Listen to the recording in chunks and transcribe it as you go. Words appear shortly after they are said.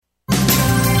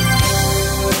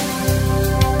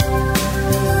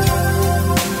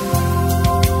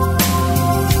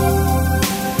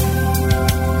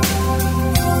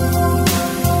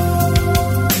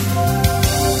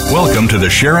to the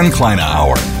Sharon Kleina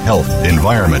Hour, Health,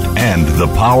 Environment, and the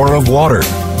Power of Water.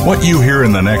 What you hear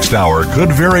in the next hour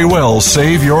could very well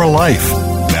save your life.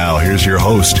 Now, here's your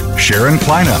host, Sharon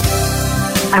Kleina.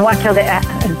 I want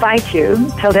to invite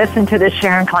you to listen to the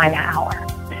Sharon Kleina Hour,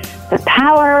 the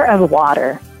power of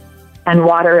water and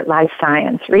water life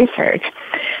science research.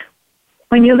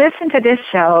 When you listen to this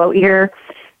show, your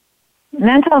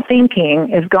mental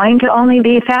thinking is going to only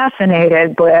be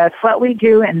fascinated with what we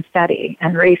do in study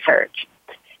and research,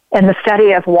 in the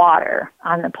study of water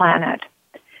on the planet,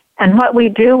 and what we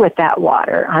do with that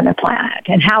water on the planet,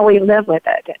 and how we live with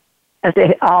it as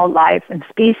all life and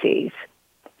species.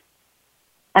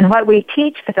 And what we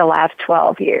teach for the last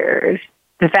 12 years,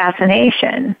 the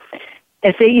fascination,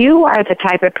 is that you are the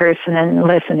type of person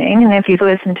listening, and if you've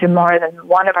listened to more than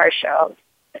one of our shows,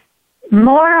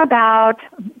 more about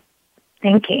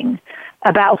thinking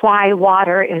about why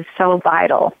water is so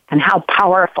vital and how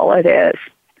powerful it is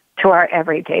to our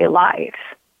everyday life.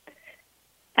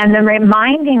 And then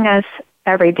reminding us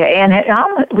every day, and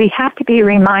we have to be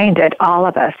reminded, all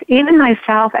of us, even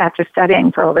myself after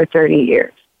studying for over 30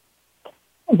 years,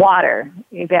 water,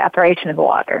 the evaporation of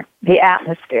water, the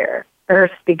atmosphere,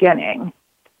 Earth's beginning,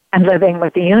 and living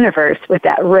with the universe with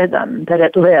that rhythm that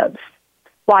it lives.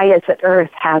 Why is it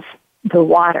Earth has the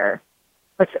water?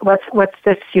 What's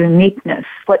this uniqueness?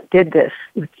 What did this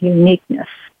with uniqueness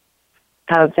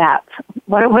of that?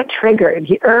 What triggered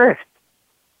the Earth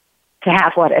to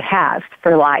have what it has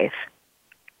for life?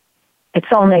 It's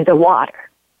only the water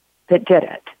that did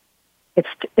it.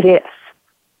 It is.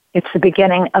 It's the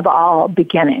beginning of all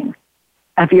beginning,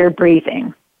 of your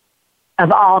breathing,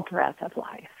 of all breath of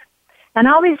life. And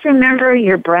always remember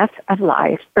your breath of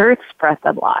life, Earth's breath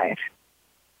of life,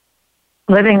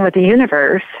 living with the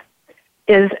universe,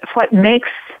 is what makes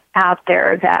out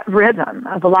there that rhythm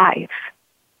of life.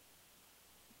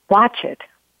 Watch it.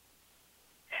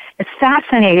 It's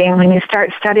fascinating when you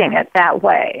start studying it that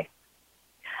way.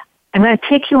 I'm going to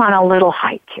take you on a little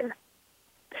hike here.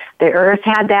 The Earth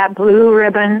had that blue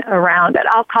ribbon around it.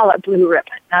 I'll call it blue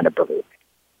ribbon, not a blue.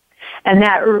 And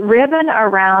that ribbon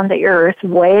around the Earth,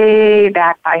 way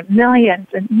back by millions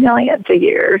and millions of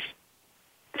years,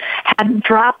 had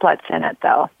droplets in it,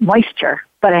 though, moisture,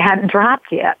 but it hadn't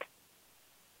dropped yet.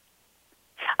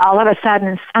 All of a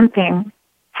sudden, something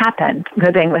happened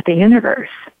living with the universe,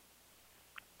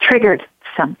 triggered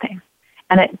something,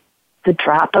 and the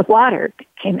drop of water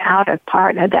came out of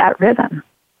part of that rhythm,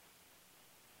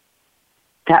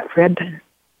 that ribbon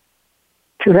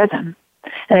to rhythm,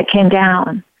 and it came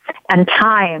down, and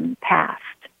time passed,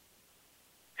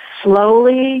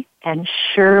 slowly and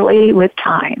surely with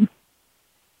time.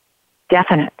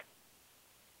 Definite.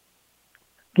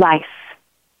 Life.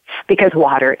 Because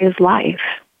water is life.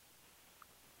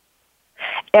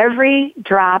 Every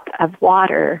drop of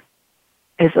water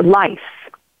is life.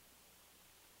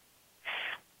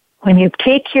 When you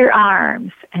take your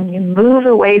arms and you move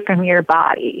away from your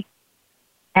body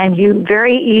and you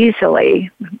very easily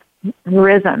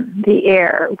rhythm the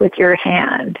air with your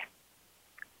hand,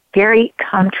 very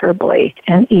comfortably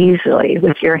and easily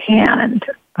with your hand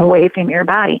away from your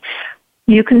body,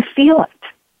 you can feel it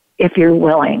if you're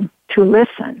willing to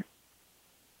listen.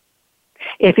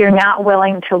 If you're not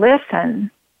willing to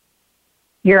listen,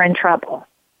 you're in trouble.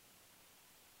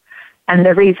 And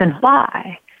the reason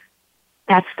why,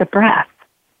 that's the breath.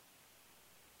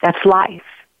 That's life.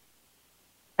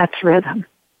 That's rhythm.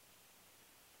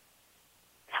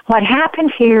 What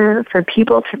happened here for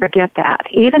people to forget that,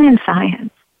 even in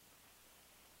science,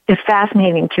 is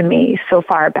fascinating to me so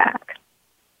far back.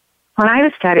 When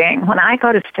I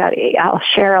go to study, I'll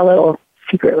share a little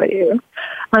secret with you.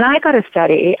 When I go to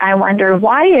study, I wonder,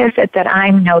 why is it that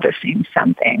I'm noticing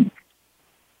something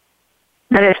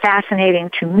that is fascinating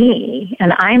to me,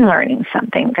 and I'm learning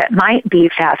something that might be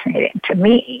fascinating to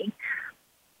me?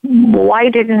 Why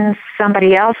didn't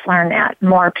somebody else learn that?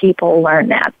 More people learn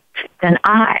that than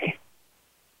I.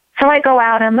 So I go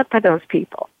out and look for those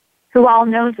people who all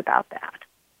knows about that.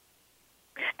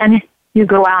 And you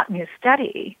go out and you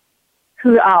study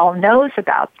who all knows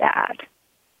about that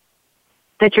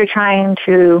you're trying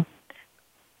to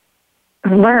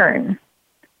learn.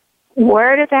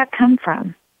 Where did that come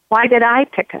from? Why did I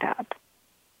pick it up?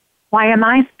 Why am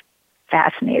I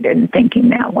fascinated and thinking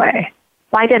that way?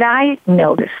 Why did I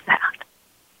notice that?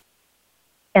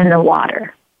 In the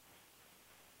water,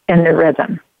 in the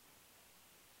rhythm,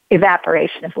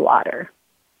 evaporation of water,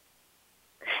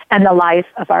 and the life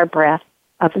of our breath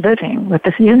of living with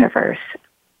this universe,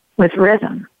 with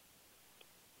rhythm.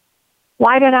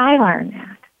 Why did I learn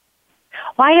that?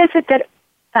 Why is it that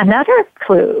another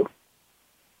clue,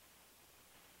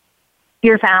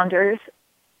 your founders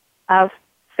of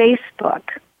Facebook,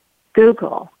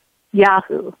 Google,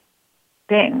 Yahoo,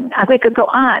 Bing. We could go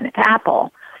on,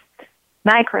 Apple,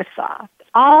 Microsoft,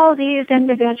 all these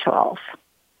individuals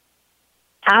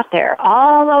out there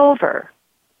all over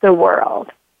the world.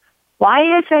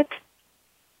 Why is it?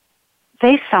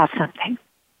 They saw something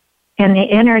in the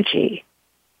energy,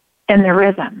 in the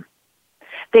rhythm.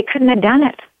 They couldn't have done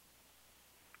it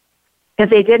if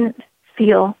they didn't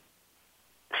feel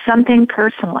something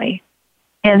personally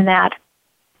in that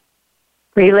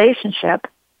relationship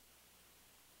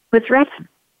with rhythm.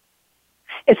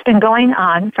 It's been going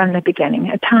on from the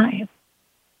beginning of time.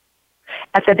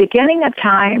 At the beginning of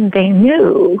time, they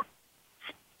knew,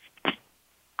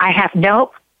 I have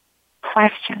no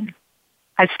question.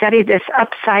 I've studied this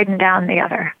upside and down the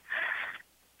other.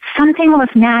 Something was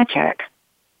magic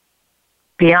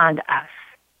beyond us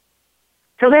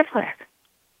to live with.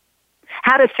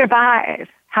 How to survive,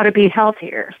 how to be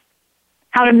healthier,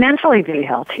 how to mentally be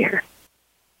healthier,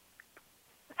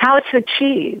 how to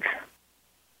achieve,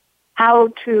 how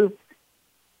to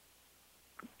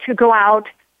go out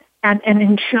and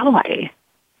enjoy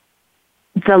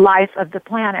the life of the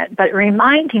planet, but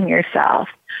reminding yourself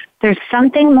there's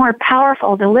something more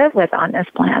powerful to live with on this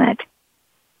planet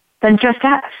than just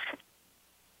us.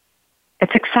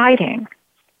 It's exciting.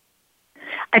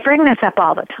 I bring this up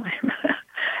all the time.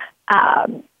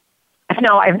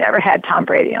 No, I've never had Tom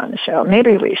Brady on the show.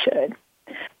 Maybe we should.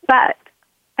 But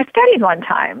I studied one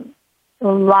time, a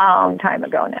long time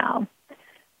ago now,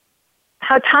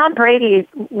 how Tom Brady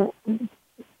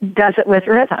does it with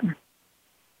rhythm.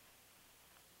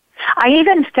 I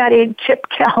even studied Chip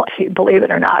Kelly, believe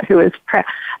it or not, who was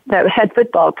the head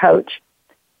football coach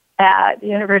at the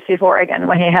University of Oregon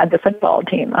when he had the football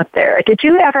team up there. Did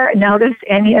you ever notice,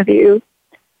 any of you,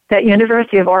 that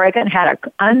University of Oregon had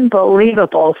an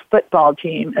unbelievable football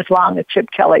team as long as Chip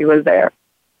Kelly was there?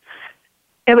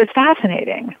 It was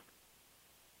fascinating.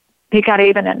 He got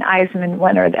even an Eisman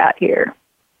winner that year,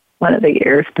 one of the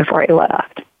years before he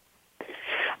left.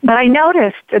 But I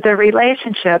noticed that the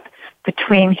relationship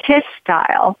between his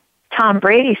style, Tom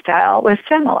Brady's style, was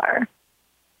similar.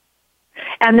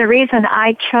 And the reason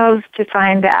I chose to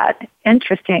find that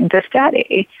interesting to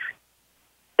study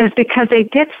is because they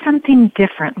did something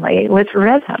differently with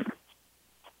rhythm.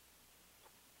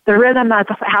 The rhythm of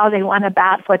how they went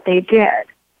about what they did.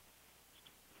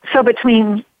 So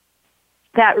between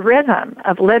that rhythm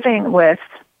of living with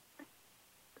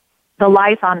the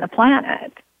life on the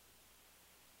planet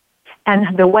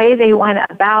and the way they went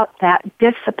about that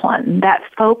discipline, that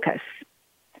focus,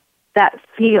 that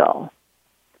feel,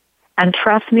 and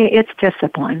trust me, it's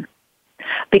discipline.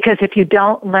 Because if you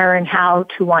don't learn how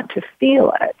to want to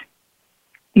feel it,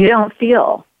 you don't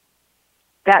feel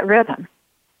that rhythm,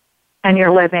 and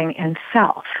you're living in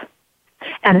self.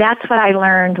 And that's what I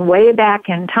learned way back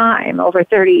in time, over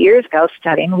 30 years ago,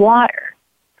 studying water,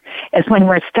 is when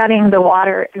we're studying the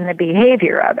water and the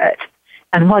behavior of it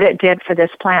and what it did for this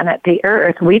planet, the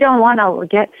Earth. We don't want to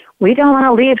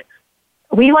leave.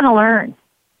 We want to learn.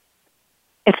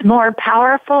 It's more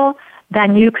powerful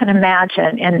than you can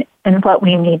imagine in what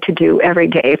we need to do every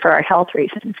day for our health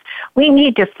reasons. We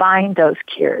need to find those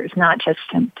cures, not just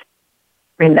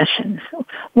remissions.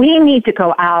 We need to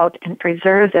go out and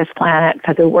preserve this planet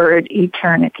for the word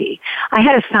eternity. I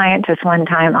had a scientist one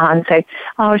time on say,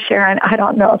 "Oh, Sharon, I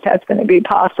don't know if that's going to be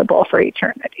possible for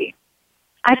eternity."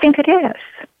 I think it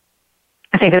is.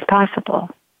 I think it's possible.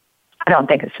 I don't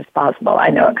think it's just possible. I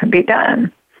know it can be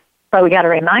done. But we got to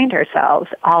remind ourselves,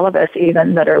 all of us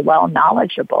even that are well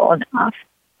knowledgeable enough,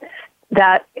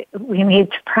 that we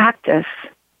need to practice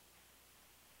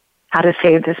how to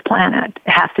save this planet. It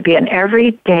has to be an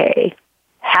everyday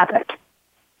habit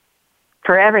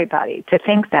for everybody to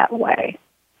think that way.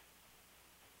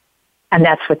 And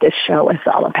that's what this show is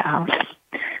all about.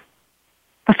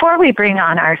 Before we bring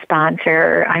on our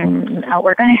sponsor,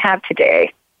 we're going to have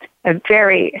today a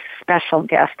very special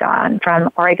guest on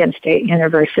from Oregon State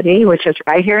University, which is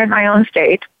right here in my own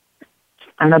state.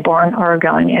 I'm a born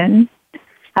Oregonian.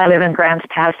 I live in Grants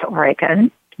Pass,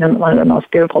 Oregon, one of the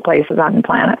most beautiful places on the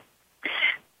planet.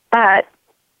 But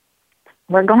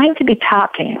we're going to be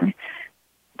talking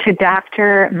to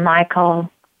Dr.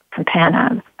 Michael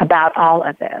Campana about all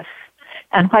of this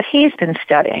and what he's been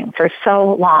studying for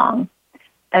so long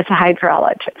as a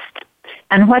hydrologist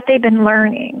and what they've been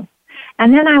learning.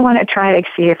 And then I want to try to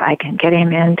see if I can get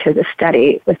him into the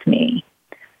study with me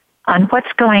on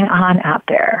what's going on out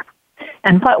there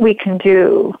and what we can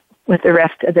do with the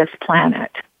rest of this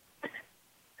planet.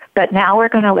 But now we're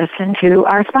going to listen to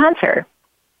our sponsor.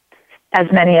 As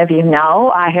many of you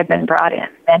know, I had been brought in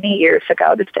many years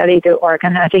ago to study the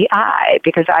organ of the eye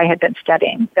because I had been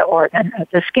studying the organ of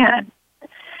the skin.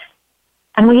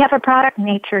 And we have a product,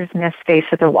 Nature's Mist Face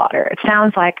of the Water. It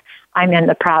sounds like I'm in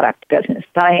the product business,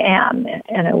 but I am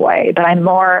in a way. But I'm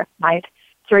more, my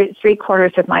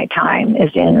three-quarters of my time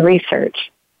is in research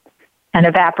and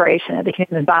evaporation of the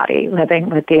human body, living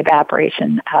with the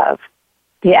evaporation of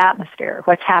the atmosphere,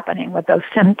 what's happening with those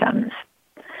symptoms.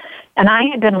 And I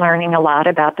had been learning a lot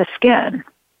about the skin.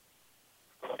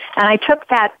 And I took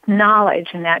that knowledge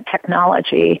and that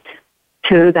technology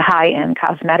to the high-end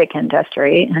cosmetic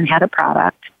industry and had a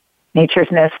product, Nature's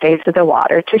Mist Face of the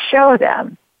Water, to show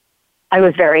them. I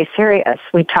was very serious.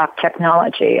 We talked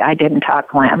technology. I didn't talk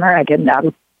glamour. I didn't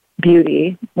talk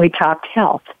beauty. We talked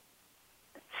health.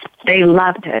 They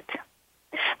loved it.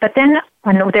 But then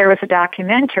when there was a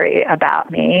documentary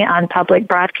about me on public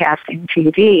broadcasting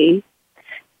TV,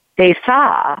 they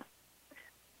saw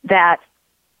that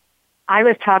I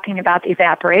was talking about the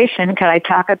evaporation. Could I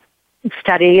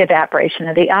study evaporation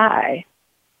of the eye?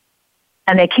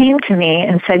 And they came to me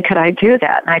and said, could I do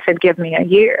that? And I said, give me a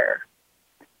year.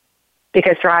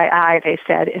 Because dry eye, they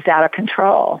said, is out of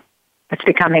control. It's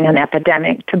becoming an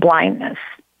epidemic to blindness.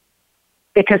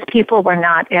 Because people were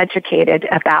not educated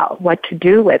about what to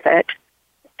do with it,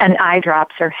 and eye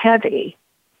drops are heavy.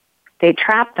 They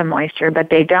trap the moisture, but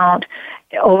they don't.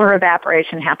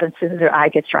 Over-evaporation happens as the eye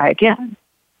gets dry again.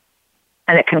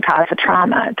 And it can cause a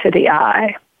trauma to the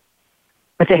eye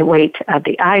with the weight of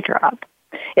the eye drop.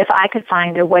 If I could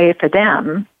find a way for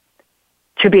them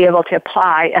to be able to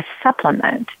apply a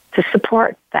supplement to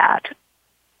support that,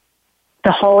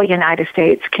 the whole United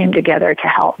States came together to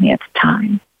help me at the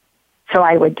time. So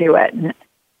I would do it. And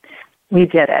we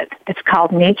did it. It's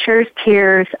called Nature's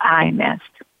Tears Eye Mist,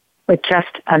 with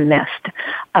just a mist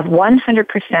of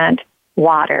 100%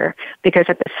 water, because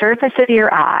at the surface of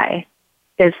your eye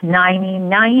is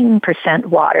 99%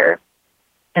 water,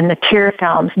 and the tear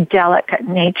film's delicate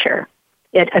nature.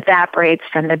 It evaporates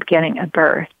from the beginning of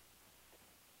birth.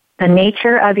 The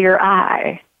nature of your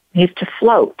eye needs to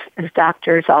float, as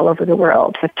doctors all over the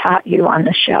world have taught you on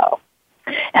the show.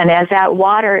 And as that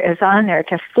water is on there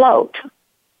to float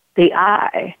the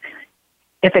eye,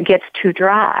 if it gets too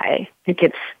dry, it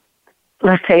gets,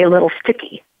 let's say, a little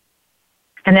sticky.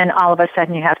 And then all of a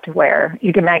sudden you have to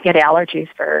you might get allergies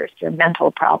first, or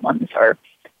mental problems, or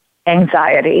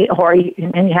anxiety,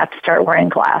 and then you have to start wearing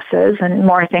glasses, and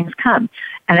more things come.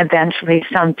 And eventually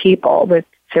some people with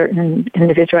certain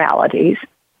individualities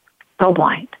go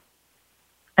blind.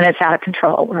 And it's out of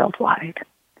control worldwide.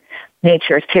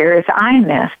 Nature's Tears Eye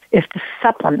Mist is to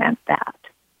supplement that.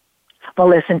 We'll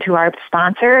listen to our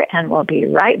sponsor, and we'll be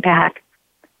right back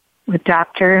with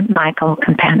Dr. Michael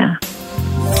Campana.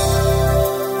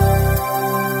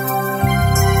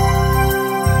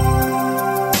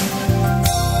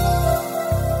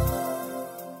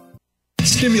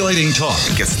 Stimulating talk.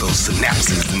 It gets those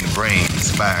synapses in the brain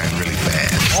firing really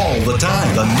fast. All the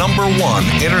time. The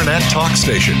 #1 Internet talk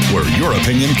station where your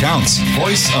opinion counts.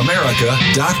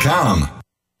 VoiceAmerica.com.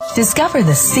 Discover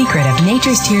the secret of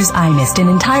Nature's Tears Eye Mist, an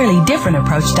entirely different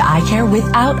approach to eye care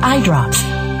without eye drops.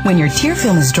 When your tear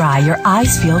film is dry, your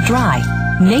eyes feel dry.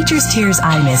 Nature's Tears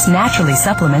Eye Mist naturally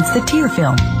supplements the tear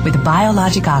film with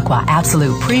Biologic Aqua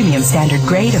Absolute Premium Standard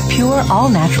Grade of pure,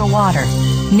 all-natural water.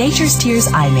 Nature's Tears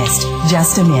Eye Mist,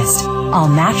 just a mist. All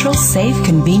natural, safe,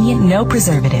 convenient, no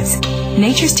preservatives.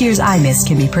 Nature's Tears Eye Mist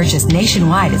can be purchased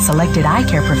nationwide at selected eye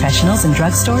care professionals and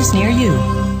drugstores near you.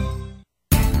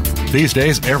 These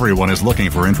days, everyone is looking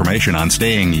for information on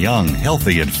staying young,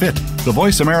 healthy, and fit. The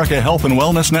Voice America Health and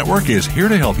Wellness Network is here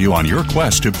to help you on your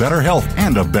quest to better health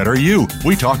and a better you.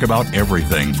 We talk about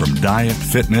everything from diet,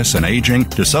 fitness, and aging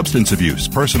to substance abuse,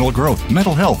 personal growth,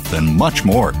 mental health, and much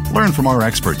more. Learn from our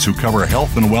experts who cover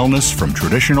health and wellness from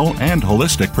traditional and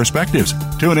holistic perspectives.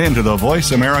 Tune in to the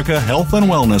Voice America Health and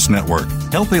Wellness Network.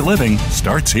 Healthy living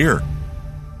starts here.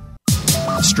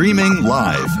 Streaming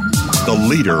live. The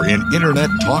leader in Internet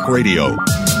talk radio.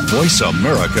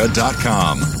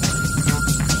 VoiceAmerica.com.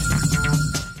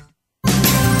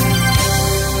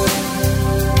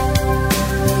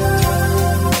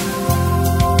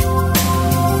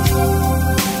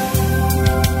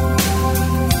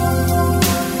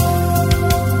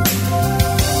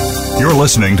 You're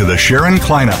listening to the Sharon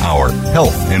Kleyne Hour,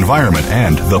 Health, Environment,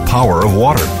 and the Power of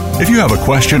Water. If you have a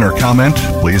question or comment,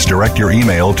 please direct your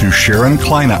email to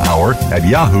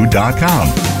SharonKleineHour@yahoo.com.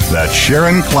 That's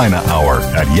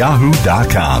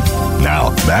SharonKleineHour@yahoo.com.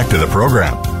 Now, back to the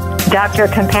program. Dr.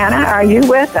 Campana, are you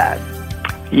with us?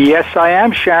 Yes, I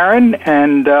am, Sharon,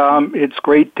 and it's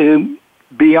great to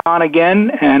be on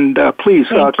again. And please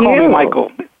call me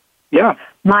Michael. Yeah.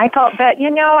 Michael, but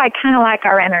I kind of like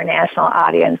our international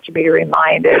audience to be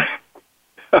reminded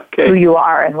who you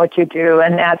are and what you do,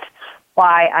 and that's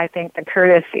why I think the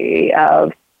courtesy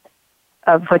of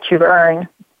what you've earned.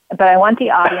 But I want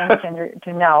the audience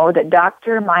to know that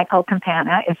Dr. Michael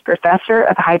Campana is professor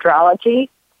of hydrology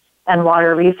and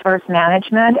water resource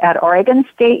management at Oregon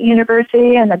State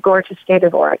University in the gorgeous state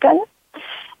of Oregon,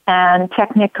 and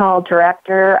technical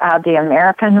director of the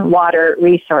American Water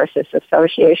Resources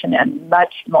Association, and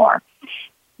much more.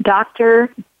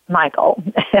 Dr. Michael,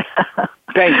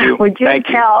 thank you. Would you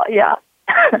tell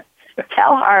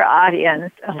our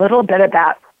audience a little bit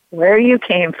about where you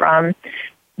came from?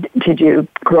 Did you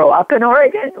grow up in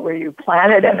Oregon? Were you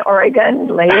planted in Oregon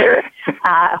later?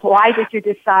 Why did you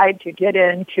decide to get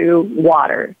into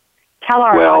water? Tell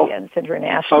our audience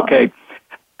internationally. Okay.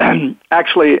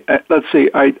 Actually, let's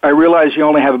see. I realize you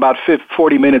only have about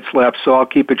 40 minutes left, so I'll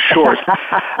keep it short.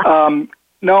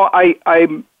 No,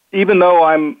 even though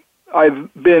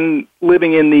I've been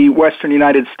living in the Western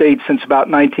United States since about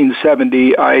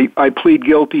 1970. I plead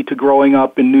guilty to growing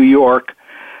up in New York.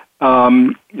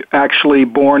 Actually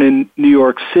born in New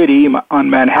York City on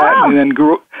Manhattan, and then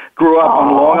grew up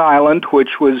on Long Island,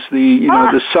 which was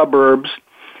the suburbs.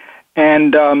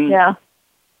 And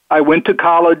I went to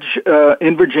college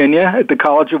in Virginia at the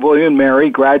College of William and Mary,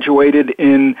 graduated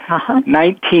in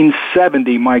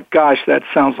 1970. My gosh, that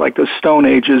sounds like the Stone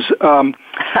Ages. And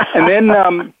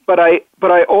then, but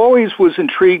I always was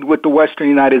intrigued with the Western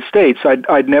United States.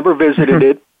 I'd never visited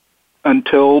it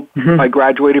until I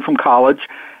graduated from college.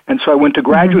 And so I went to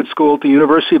graduate school at the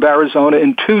University of Arizona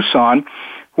in Tucson,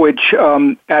 which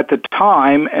at the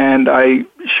time, and I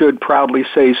should proudly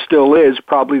say still is,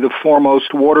 probably the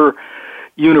foremost water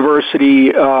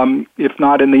university, if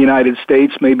not in the United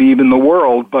States, maybe even the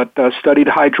world, but studied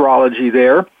hydrology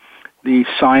there, the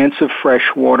science of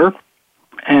fresh water.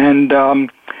 And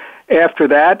after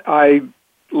that, I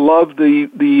loved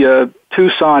the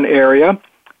Tucson area,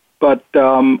 but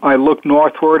I looked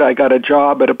northward. I got a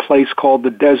job at a place called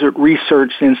the Desert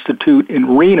Research Institute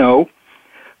in Reno,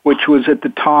 which was at the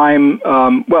time,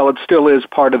 it still is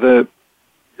part of the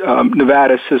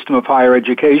Nevada system of higher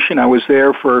education. I was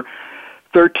there for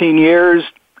 13 years.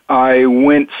 I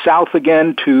went south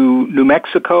again to New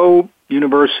Mexico,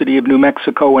 University of New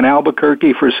Mexico in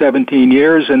Albuquerque for 17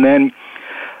 years. And then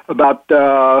about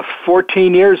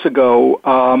 14 years ago,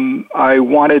 I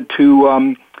wanted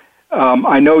to,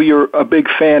 I know you're a big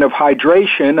fan of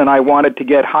hydration, and I wanted to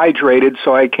get hydrated,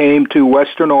 so I came to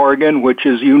Western Oregon, which,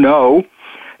 as you know,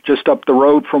 just up the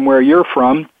road from where you're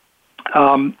from,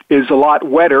 is a lot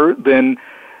wetter than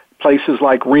places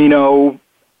like Reno,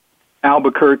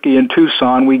 Albuquerque, and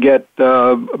Tucson. We get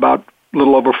about a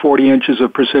little over 40 inches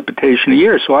of precipitation a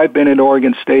year. So I've been in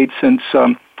Oregon State since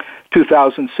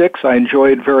 2006. I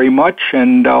enjoy it very much,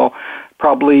 and I'll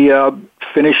probably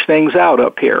finish things out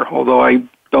up here, although I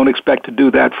don't expect to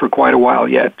do that for quite a while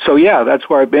yet. So, yeah, that's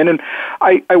where I've been. And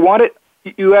I wanted,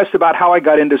 you asked about how I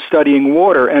got into studying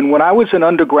water. And when I was an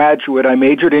undergraduate, I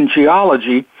majored in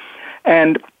geology.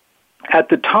 And at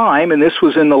the time, and this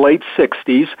was in the late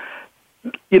 60s,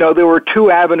 there were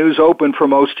two avenues open for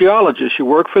most geologists. You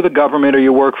work for the government or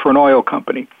you work for an oil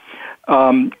company.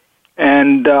 And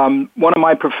one of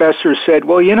my professors said,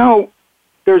 well,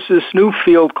 there's this new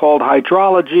field called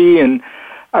hydrology, and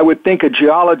I would think a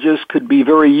geologist could be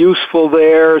very useful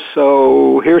there,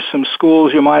 so here's some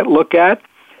schools you might look at.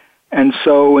 And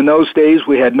so in those days,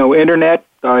 we had no internet.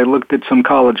 I looked at some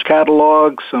college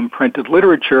catalogs, some printed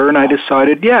literature, and I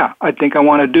decided, I think I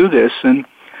want to do this. And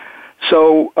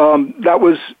so that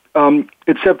was,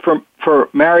 except for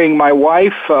marrying my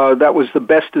wife, that was the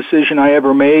best decision I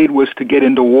ever made, was to get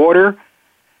into water.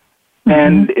 Mm-hmm.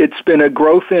 And it's been a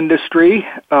growth industry.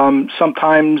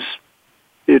 Sometimes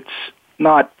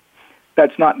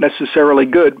that's not necessarily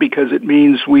good because it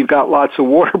means we've got lots of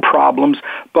water problems,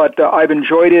 but I've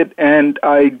enjoyed it, and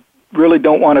I really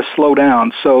don't want to slow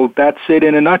down. So that's it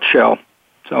in a nutshell.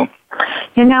 So,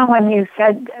 when you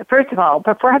said, first of all,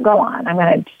 before I go on, I'm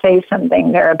going to say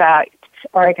something there about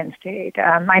Oregon State.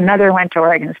 My mother went to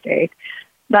Oregon State,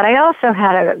 but I also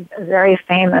had a very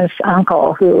famous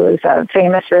uncle who was a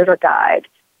famous river guide,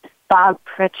 Bob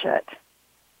Pritchett,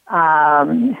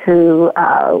 who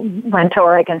went to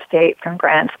Oregon State from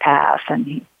Grants Pass, and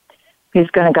he was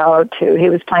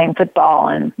playing football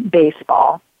and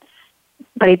baseball,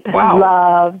 but he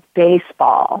loved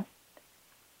baseball.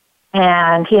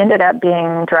 And he ended up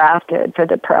being drafted for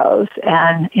the pros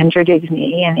and injured his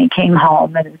knee, and he came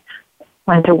home and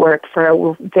went to work for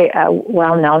a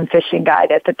well-known fishing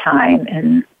guide at the time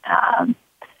in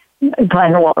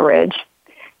Glen Woolridge.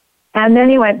 And then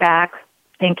he went back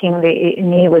thinking the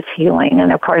knee was healing.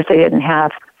 And of course, they didn't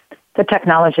have the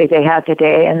technology they have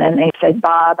today. And then they said,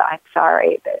 Bob, I'm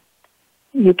sorry, but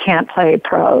you can't play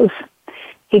pros.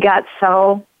 He got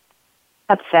so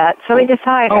upset. So he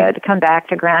decided to come back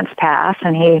to Grants Pass,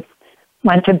 and he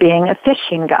went to being a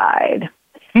fishing guide.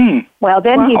 Well,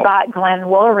 then he bought Glenn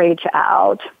Woolridge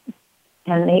out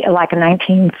in like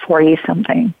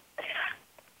 1940-something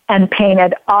and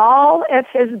painted all of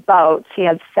his boats. He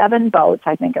had 7 boats,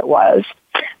 I think it was,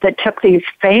 that took these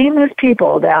famous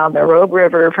people down the Rogue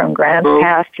River from Grants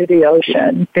Pass to the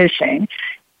ocean fishing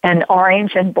in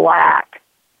orange and black.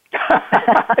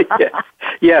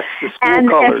 Yes, the school and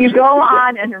colors. if you go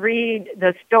on and read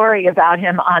the story about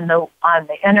him on the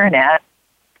internet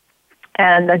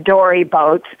and the dory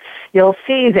boats, you'll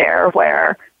see there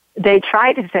where they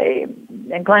try to say,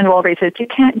 and Glenn Woolridge says, you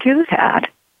can't do that.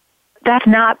 That's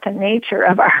not the nature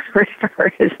of our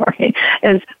river. Is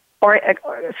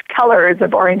colors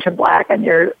of orange and black, and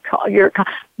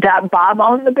that Bob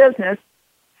owned the business.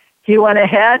 He went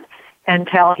ahead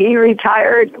until he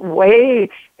retired. He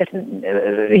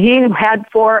had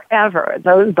forever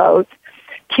those boats,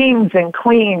 kings and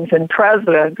queens and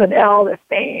presidents and all the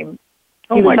fame.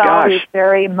 He was always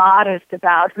very modest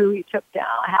about who he took down,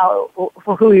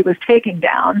 who he was taking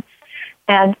down,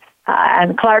 and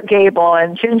Clark Gable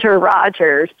and Ginger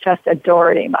Rogers just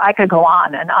adored him. I could go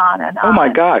on and on and on. Oh my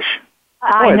gosh!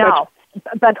 I know,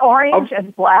 but orange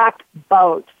and black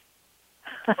boats.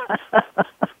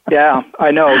 Yeah,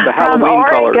 I know the Halloween from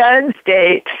Oregon colors.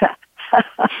 State.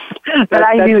 But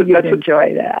I knew you'd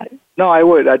enjoy that. No, I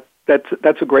would.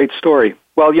 That's a great story.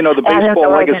 Well, you know, the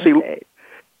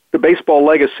baseball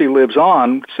legacy lives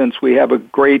on since we have a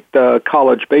great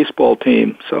college baseball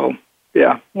team. So,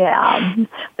 yeah. Yeah.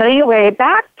 But anyway,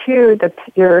 back to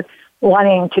your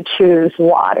wanting to choose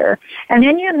water, and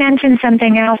then you mentioned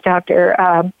something else,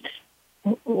 Doctor.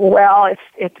 Well,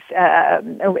 it's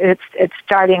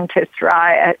starting to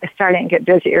thrive. It's starting to get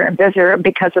busier and busier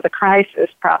because of the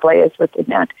crisis. Probably is what it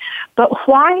meant. But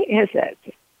why is it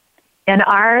in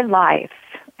our life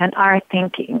and our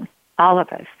thinking, all of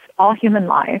us, all human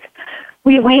life,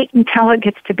 we wait until it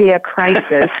gets to be a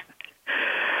crisis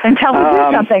until we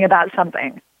do something about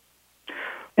something?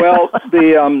 Well,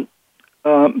 the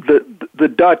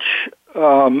Dutch.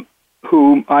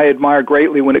 Whom I admire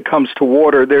greatly when it comes to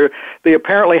water, they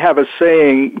apparently have a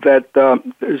saying that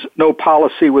there's no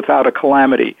policy without a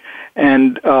calamity,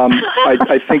 and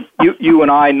I think you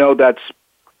and I know that's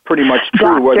pretty much true,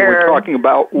 Doctor, whether we're talking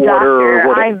about water or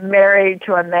whatever. I'm married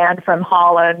to a man from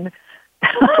Holland.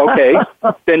 Okay,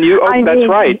 then that's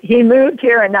right. He moved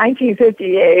here in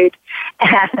 1958,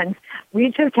 and we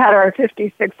just had our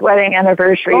 56th wedding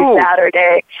anniversary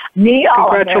Saturday. Me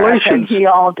all American, he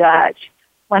all Dutch.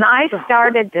 When I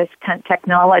started this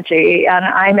technology, and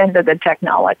I'm into the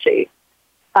technology,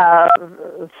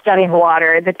 studying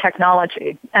water, the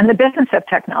technology, and the business of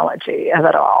technology of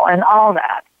it all, and all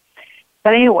that.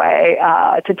 But anyway,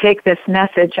 to take this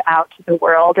message out to the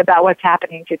world about what's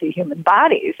happening to the human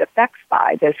bodies, effects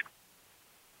by this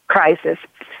crisis.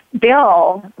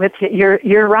 Bill,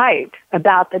 you're right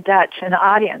about the Dutch and the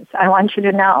audience. I want you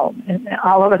to know,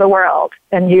 all over the world,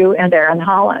 and you and there in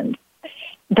Holland,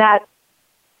 that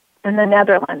in the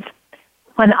Netherlands.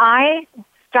 When I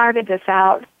started this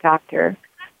out, Doctor,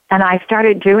 and I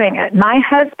started doing it, my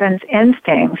husband's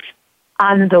instincts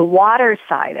on the water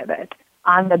side of it,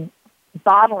 on the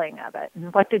bottling of it,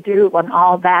 and what to do on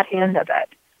all that end of it,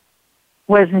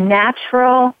 was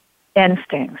natural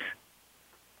instincts.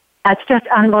 That's just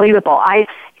unbelievable.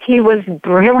 He was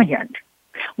brilliant.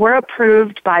 We're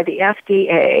approved by the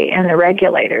FDA and the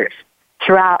regulators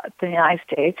throughout the United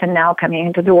States and now coming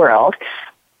into the world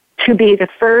to be the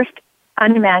first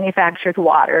unmanufactured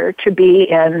water to be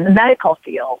in the medical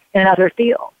field and other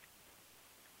fields.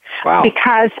 Wow.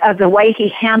 Because of the way he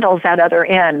handles that other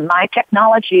end. My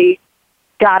technology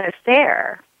got us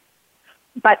there,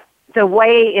 but the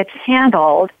way it's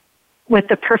handled with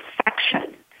the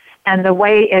perfection and the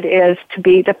way it is to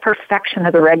be the perfection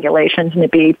of the regulations and to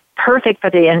be perfect for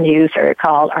the end user,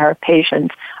 called our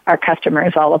patients, our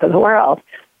customers all over the world.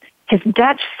 His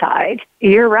Dutch side,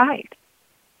 you're right.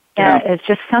 Yeah. It's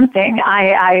just something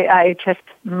I just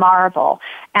marvel.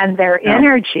 And their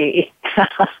energy,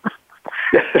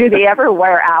 do they ever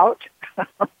wear out?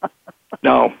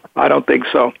 No, I don't think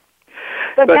so.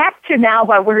 But back to now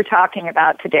what we're talking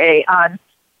about today on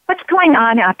what's going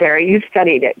on out there. You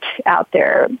studied it out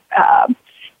there. I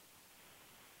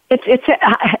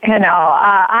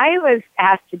was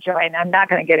asked to join. I'm not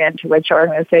going to get into which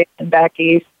organization back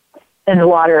east in the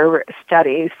water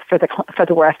studies for the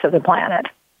rest of the planet.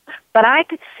 But I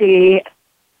could see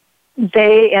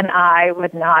they and I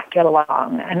would not get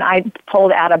along, and I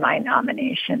pulled out of my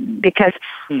nomination because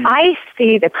I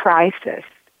see the crisis.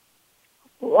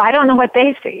 I don't know what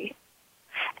they see.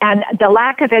 And the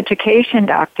lack of education,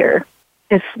 Doctor,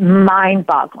 is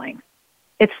mind-boggling.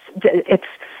 It's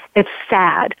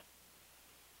sad.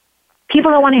 People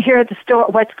don't want to hear the story,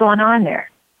 what's going on there.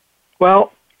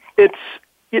 Well, there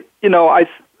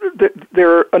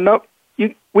are enough.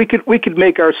 We could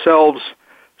make ourselves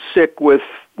sick with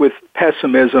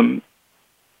pessimism,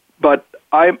 but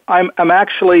I'm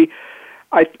actually.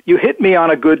 You hit me on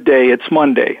a good day. It's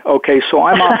Monday, okay? So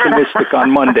I'm optimistic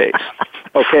on Mondays,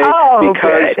 okay?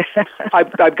 Because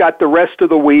I've got the rest of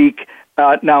the week.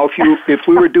 Now, if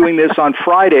we were doing this on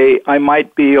Friday, I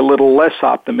might be a little less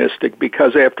optimistic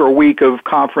because after a week of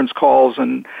conference calls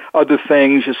and other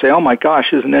things, you say, "Oh my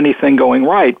gosh, isn't anything going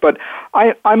right?" But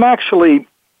I'm actually.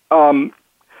 You're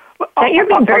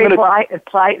being very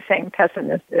polite saying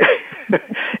pessimistic.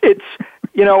 It's.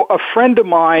 A friend of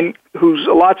mine who's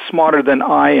a lot smarter than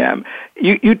I am,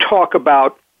 you talk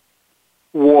about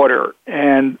water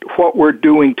and what we're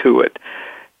doing to it.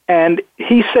 And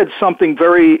he said something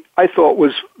I thought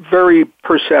was very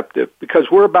perceptive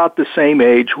because we're about the same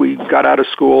age. We got out of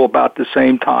school about the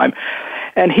same time.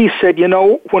 And he said,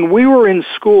 when we were in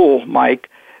school, Mike,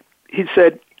 he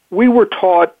said, we were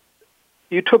taught,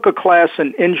 you took a class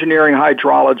in engineering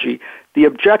hydrology. The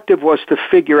objective was to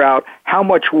figure out how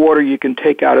much water you can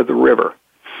take out of the river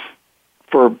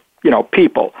for,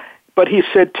 people. But he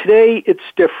said today it's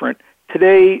different.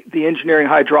 Today the engineering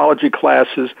hydrology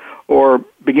classes or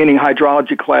beginning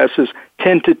hydrology classes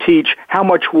tend to teach how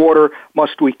much water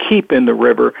must we keep in the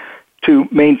river to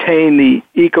maintain the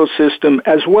ecosystem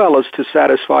as well as to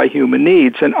satisfy human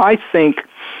needs. And I think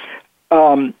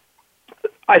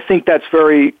that's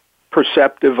very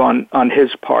perceptive on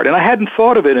his part, and I hadn't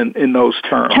thought of it in those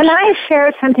terms. Can I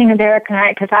share something there?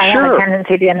 Because I have a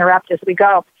tendency to interrupt as we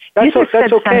go. You just said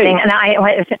something, and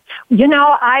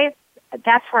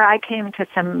that's where I came to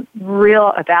some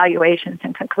real evaluations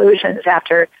and conclusions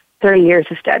after 30 years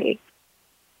of study.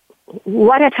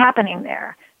 What is happening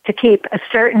there to keep a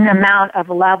certain amount of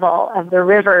level of the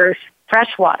river's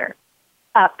freshwater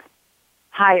up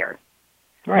higher?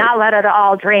 Right. Not let it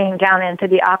all drain down into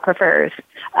the aquifers,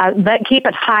 but keep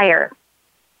it higher,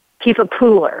 keep it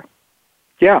cooler,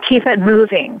 keep it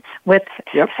moving with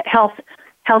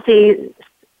healthy,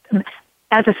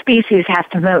 as a species has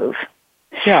to move.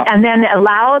 Yeah. And then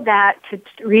allow that to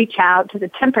reach out to the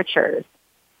temperatures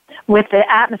with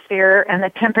the atmosphere and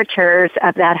the temperatures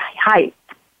of that height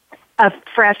of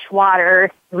fresh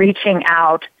water reaching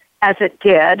out as it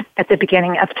did at the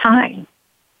beginning of time.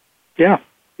 Yeah.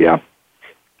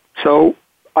 So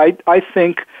I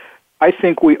think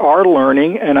we are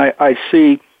learning, and I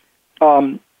see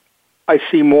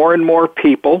more and more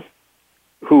people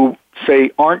who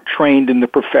say aren't trained in the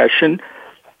profession,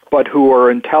 but who are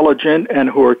intelligent and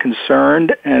who are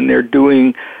concerned, and they're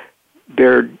doing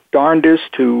their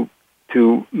darndest to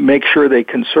make sure they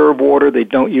conserve water. They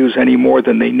don't use any more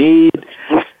than they need.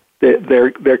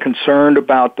 They're concerned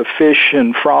about the fish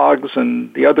and frogs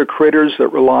and the other critters that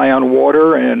rely on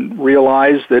water, and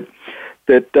realize that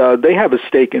they have a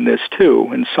stake in this too,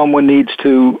 and someone needs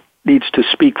to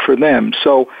speak for them.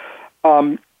 So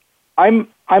I'm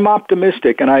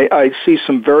optimistic, and I see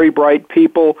some very bright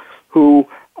people who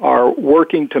are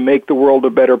working to make the world a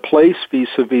better place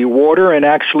vis-a-vis water, and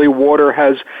actually water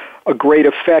has a great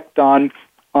effect on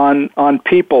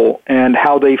people and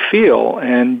how they feel.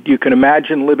 And you can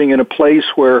imagine living in a place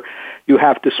where you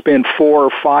have to spend 4 or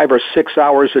 5 or 6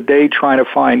 hours a day trying to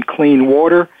find clean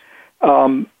water.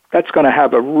 That's going to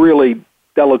have a really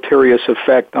deleterious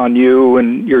effect on you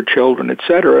and your children, et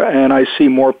cetera. And I see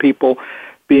more people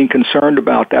being concerned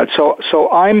about that. So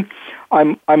I'm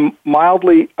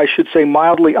mildly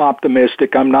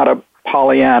optimistic. I'm not a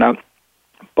Pollyanna,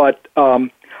 but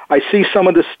I see some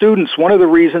of the students. One of the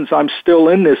reasons I'm still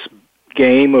in this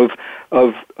game of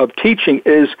teaching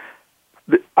is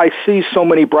that I see so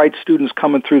many bright students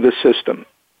coming through the system,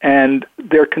 and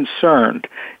they're concerned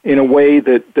in a way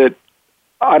that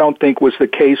I don't think was the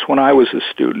case when I was a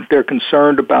student. They're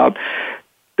concerned about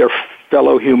their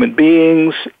fellow human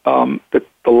beings, the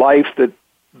life that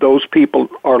those people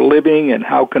are living, and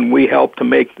how can we help to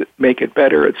make it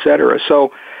better, et cetera.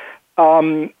 So,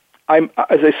 as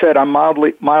I said, I'm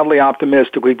mildly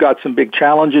optimistic. We've got some big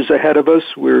challenges ahead of us.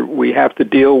 We have to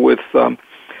deal with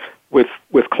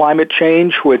climate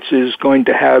change, which is going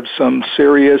to have some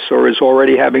serious, or is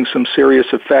already having some serious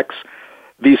effects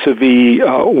vis-a-vis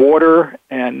water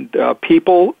and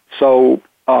people. So,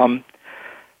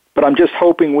 but I'm just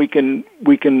hoping we can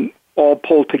all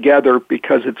pull together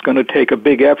because it's going to take a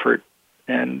big effort.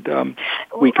 And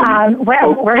we can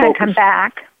we're going to come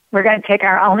back. We're going to take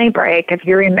our only break, if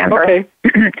you remember. Okay.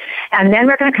 And then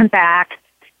we're going to come back.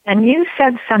 And you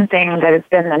said something that has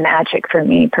been the magic for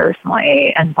me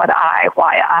personally, and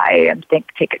why I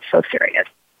take it so serious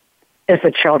is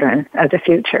the children of the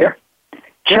future. Yeah.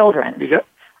 Children.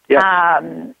 Yeah.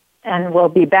 And we'll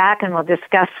be back and we'll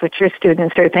discuss what your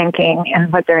students are thinking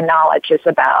and what their knowledge is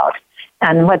about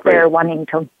and what they're wanting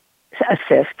to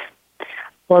assist.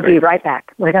 We'll be right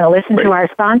back. We're going to listen to our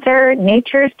sponsor,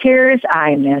 Nature's Tears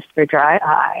Eye Mist for dry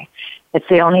eye. It's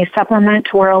the only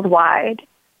supplement worldwide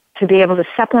to be able to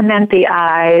supplement the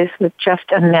eyes with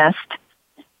just a mist.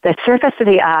 The surface of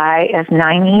the eye is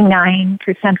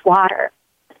 99% water,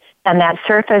 and that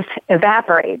surface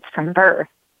evaporates from birth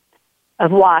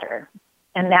of water,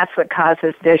 and that's what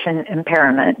causes vision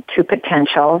impairment to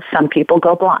potential. Some people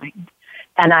go blind.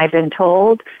 And I've been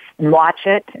told, and watch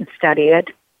it and study it,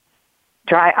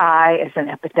 dry eye is an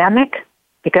epidemic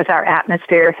because our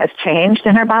atmosphere has changed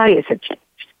and our bodies have changed,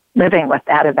 living with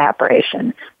that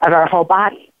evaporation of our whole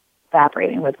body,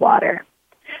 evaporating with water,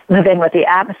 living with the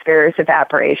atmosphere's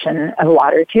evaporation of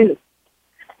water too.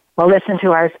 We'll listen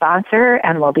to our sponsor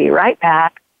and we'll be right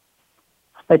back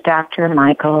with Dr.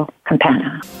 Michael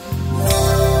Campana.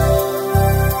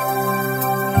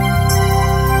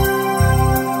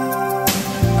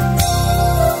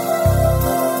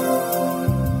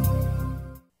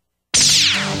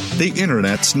 The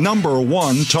Internet's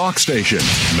 #1 talk station.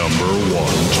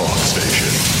 #1 talk station.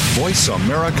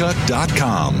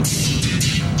 VoiceAmerica.com.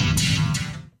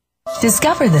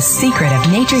 Discover the secret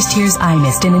of Nature's Tears Eye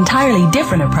Mist, an entirely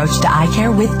different approach to eye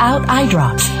care without eye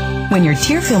drops. When your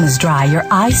tear film is dry, your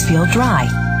eyes feel dry.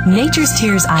 Nature's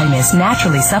Tears Eye Mist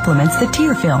naturally supplements the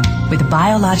tear film with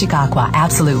Biologic Aqua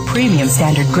Absolute Premium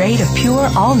Standard Grade of pure,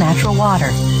 all-natural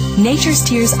water. Nature's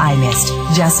Tears Eye Mist,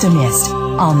 just a mist.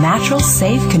 All natural,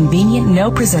 safe, convenient,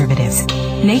 no preservatives.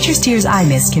 Nature's Tears Eye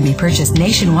Mist can be purchased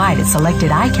nationwide at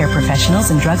selected eye care professionals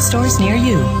and drugstores near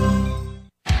you.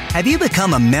 Have you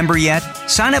become a member yet?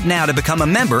 Sign up now to become a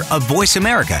member of Voice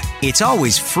America. It's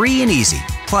always free and easy.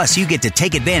 Plus, you get to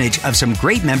take advantage of some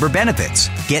great member benefits.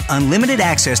 Get unlimited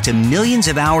access to millions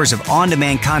of hours of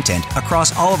on-demand content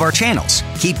across all of our channels.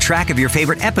 Keep track of your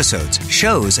favorite episodes,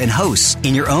 shows, and hosts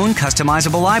in your own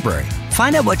customizable library.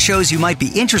 Find out what shows you might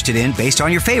be interested in based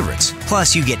on your favorites.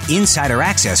 Plus, you get insider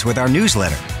access with our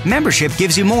newsletter. Membership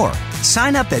gives you more.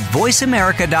 Sign up at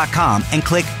voiceamerica.com and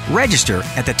click register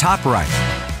at the top right.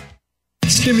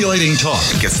 Stimulating talk.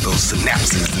 It gets those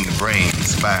synapses in the brain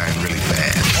firing really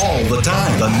fast. All the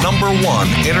time. The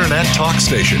 #1 Internet talk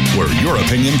station where your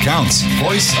opinion counts.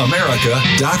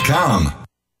 VoiceAmerica.com.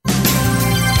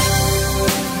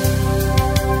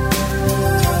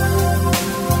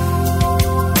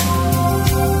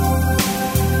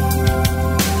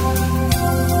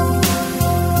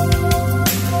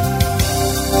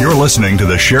 You're listening to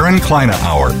the Sharon Kleyne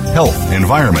Hour, Health,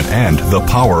 Environment, and the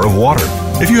Power of Water.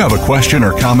 If you have a question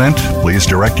or comment, please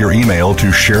direct your email to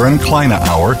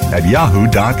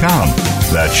SharonKleineHour@yahoo.com.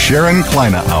 That's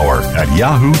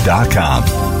SharonKleineHour@yahoo.com.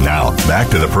 Now, back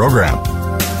to the program.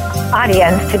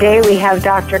 Audience, today we have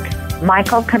Dr.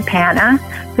 Michael Campana,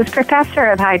 who's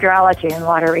professor of hydrology and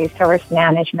water resource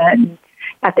management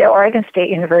at the Oregon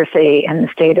State University in the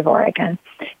state of Oregon.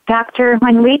 Doctor,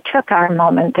 when we took our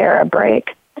moment there, a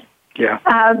break,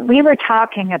 we were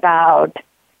talking about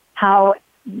how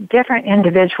different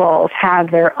individuals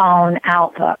have their own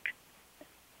outlook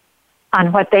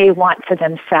on what they want for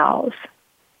themselves.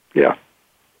 Yeah.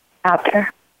 Out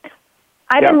there.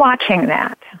 I've been watching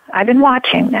that.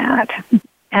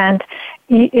 And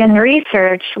in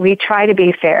research, we try to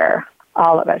be fair,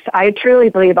 all of us. I truly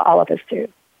believe all of us do,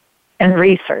 in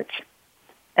research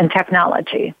and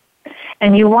technology.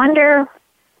 And you wonder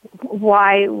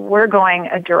why we're going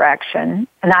a direction,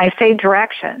 and I say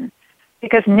direction,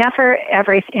 because never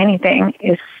anything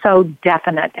is so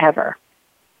definite ever.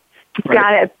 You've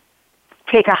got to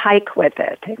take a hike with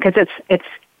it, because it's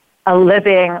a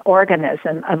living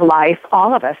organism of life,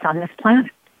 all of us on this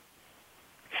planet.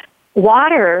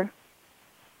 Water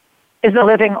is a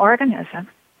living organism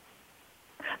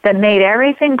that made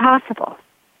everything possible.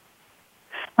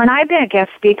 When I've been a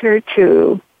guest speaker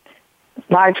to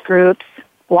large groups,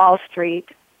 Wall Street,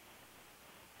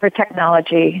 for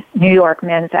technology, New York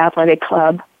Men's Athletic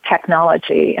Club,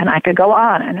 technology, and I could go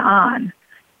on and on,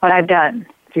 what I've done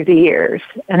through the years,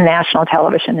 and national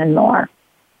television and more,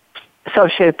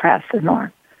 Associated Press and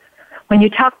more. When you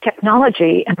talk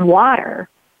technology and water,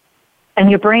 and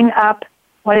you bring up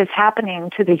what is happening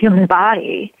to the human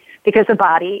body, because the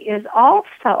body is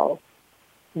also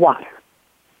water.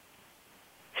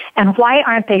 And why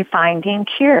aren't they finding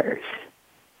cures?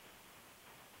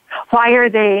 Why are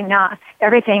they not?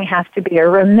 Everything has to be a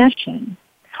remission.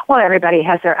 Well, everybody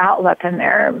has their outlook and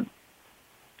their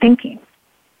thinking.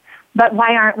 But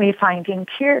why aren't we finding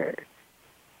cures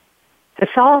to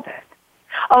solve it?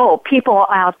 Oh, people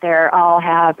out there all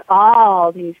have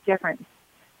all these different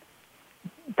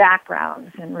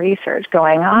backgrounds and research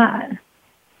going on.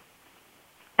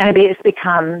 And it's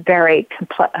become very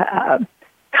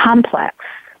complex.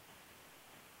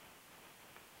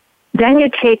 Then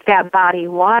you take that body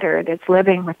water that's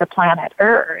living with the planet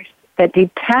Earth that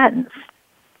depends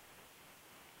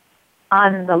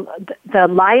on the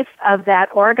life of that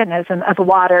organism of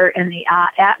water in the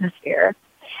atmosphere,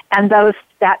 and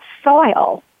that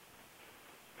soil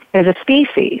is a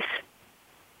species.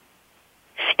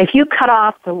 If you cut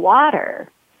off the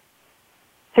water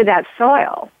to that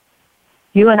soil,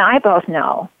 you and I both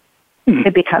know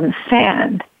it becomes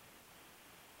sand.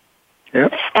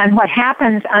 Yep. And what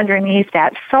happens underneath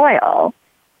that soil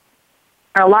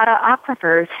are a lot of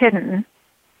aquifers hidden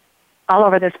all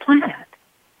over this planet.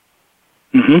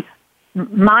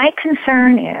 Mm-hmm. My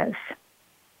concern is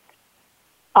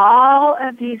all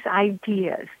of these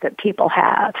ideas that people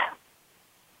have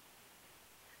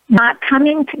not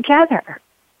coming together,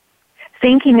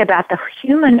 thinking about the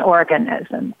human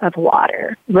organism of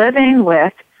water, living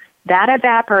with that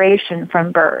evaporation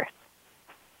from birth.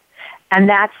 And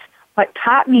that's what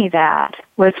taught me that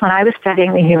was when I was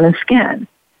studying the human skin.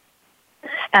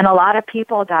 And a lot of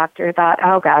people, doctor, thought,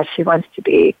 oh gosh, she wants to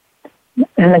be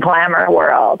in the glamour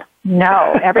world.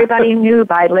 No, everybody knew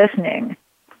by listening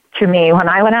to me when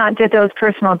I went out and did those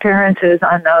personal appearances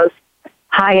on those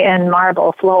high-end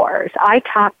marble floors. I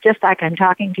talked just like I'm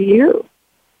talking to you.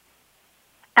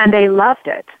 And they loved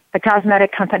it. The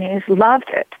cosmetic companies loved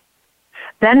it.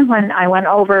 Then when I went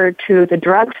over to the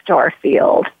drugstore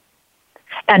field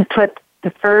and put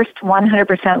the first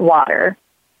 100% water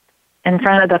in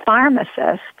front of the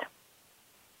pharmacist,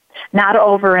 not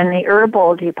over in the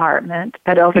herbal department,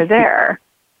 but over there,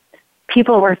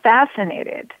 people were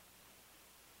fascinated.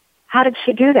 How did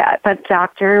she do that? But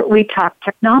doctor, we talk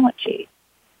technology.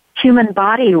 Human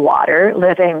body water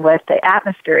living with the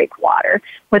atmospheric water,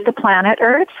 with the planet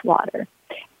Earth's water.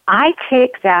 I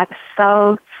take that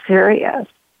so serious.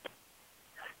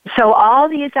 So all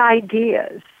these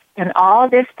ideas and all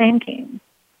this thinking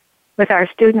with our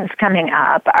students coming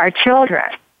up, our children,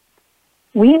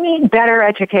 we need better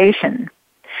education.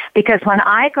 Because when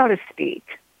I go to speak,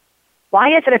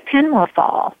 why is it a pin will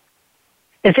fall?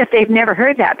 As if they've never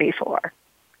heard that before.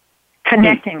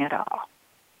 Connecting it all.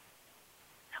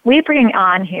 We bring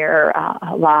on here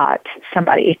a lot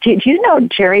somebody. Do you know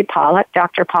Jerry Pollack,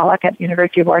 Dr. Pollack at the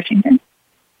University of Washington?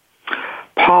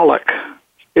 Pollack.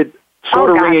 It's sort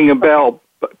of ringing a bell,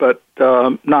 but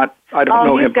not, I don't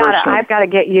know him personally. I've got to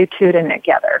get you two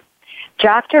together.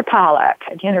 Dr. Pollack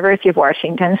at the University of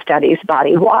Washington studies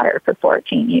body water for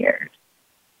 14 years.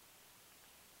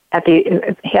 He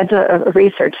has a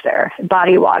research there,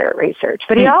 body water research.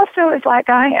 But he also is like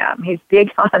I am. He's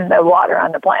big on the water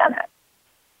on the planet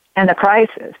and the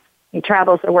crisis. He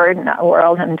travels the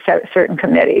world in certain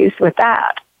committees with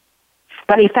that.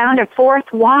 But he found a fourth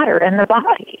water in the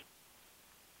body.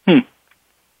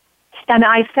 And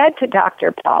I said to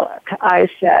Dr. Pollack, I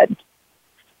said,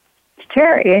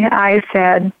 Terry, I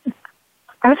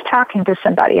was talking to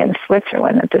somebody in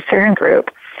Switzerland at the CERN group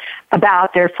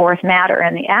about their fourth matter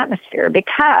in the atmosphere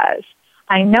because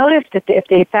I noticed that if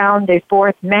they found the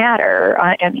fourth matter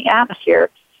in the atmosphere,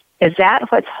 is that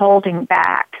what's holding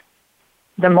back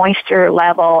the moisture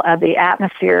level of the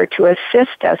atmosphere to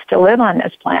assist us to live on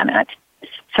this planet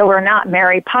so we're not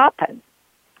Mary Poppins?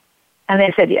 And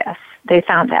they said yes, they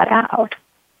found that out.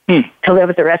 To live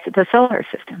with the rest of the solar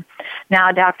system.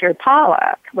 Now, Dr.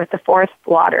 Pollack, with the fourth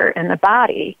water in the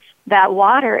body, that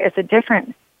water is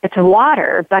it's a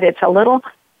water, but it's a little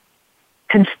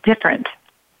different.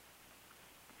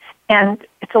 And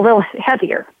it's a little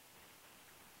heavier.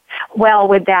 Well,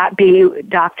 would that be,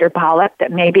 Dr. Pollack,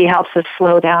 that maybe helps us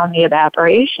slow down the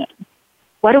evaporation?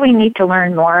 What do we need to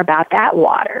learn more about that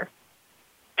water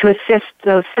to assist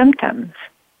those symptoms,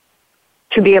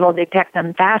 to be able to detect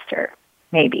them faster?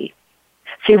 Maybe.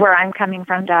 See where I'm coming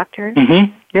from, Doctor?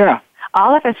 Mm-hmm. Yeah.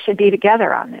 All of us should be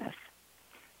together on this.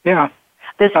 Yeah.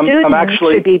 The students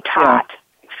should be taught,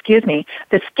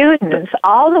 the students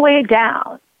all the way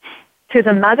down to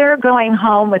the mother going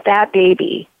home with that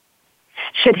baby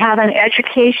should have an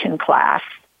education class.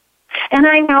 And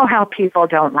I know how people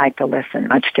don't like to listen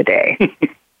much today.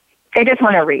 They just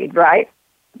want to read, right?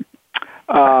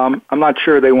 I'm not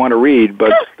sure they want to read,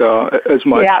 but as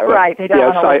much. Yeah, right. They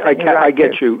don't want to listen. I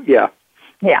get you. Yeah.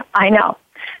 Yeah, I know.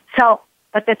 So,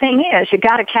 but the thing is, you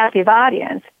got a captive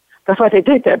audience before they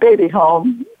take their baby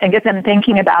home and get them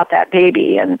thinking about that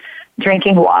baby and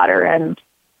drinking water and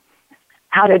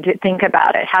how to think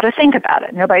about it,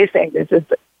 Nobody's saying this is,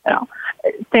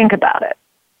 think about it.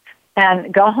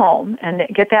 And go home and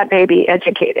get that baby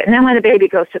educated. And then when the baby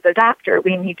goes to the doctor,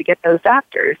 we need to get those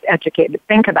doctors educated.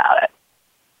 Think about it.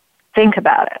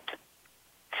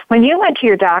 When you went to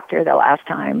your doctor the last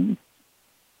time,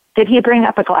 did he bring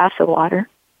up a glass of water?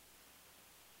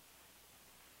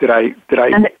 Did he tell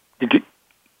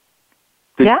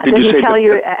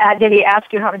you? Did he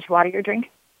ask you how much water you're drinking?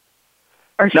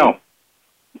 No.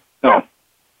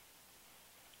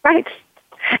 Right.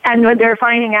 And when they're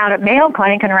finding out at Mayo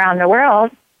Clinic and around the world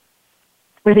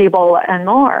with Ebola and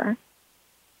more,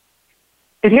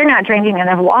 if you're not drinking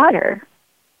enough water,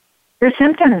 your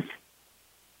symptoms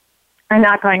are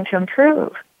not going to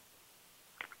improve.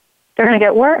 They're going to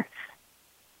get worse.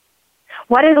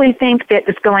 What do we think that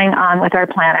is going on with our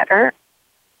planet Earth?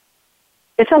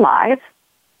 It's alive.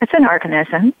 It's an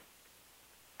organism.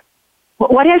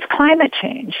 What is climate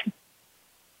change?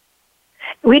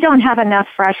 We don't have enough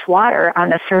fresh water on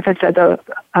the surface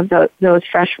of those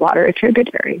freshwater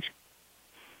tributaries.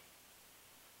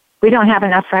 We don't have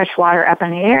enough fresh water up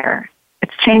in the air.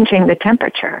 It's changing the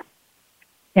temperature.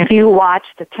 If you watch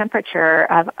the temperature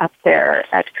of up there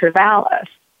at Corvallis,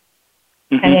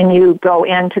 and then you go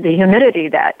into the humidity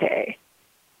that day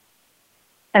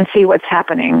and see what's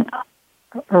happening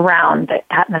around the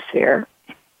atmosphere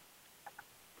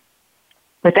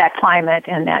with that climate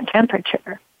and that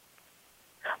temperature.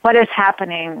 What is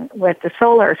happening with the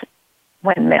solar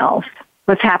windmills?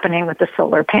 What's happening with the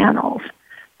solar panels?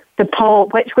 The pole,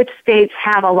 which states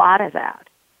have a lot of that?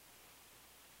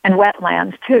 And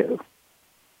wetlands too.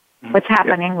 What's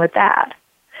happening with that?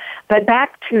 But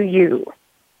back to you.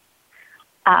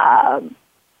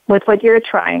 With what you're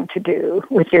trying to do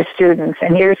with your students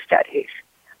and your studies,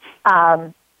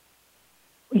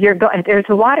 there's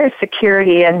a water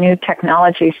security and new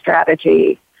technology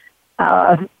strategy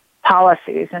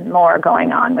policies and more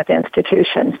going on with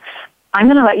institutions. I'm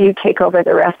going to let you take over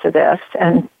the rest of this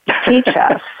and teach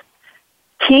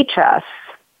us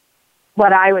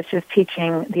what I was just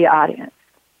teaching the audience,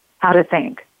 how to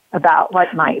think about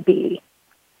what might be.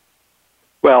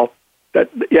 Well,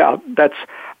 that's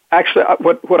actually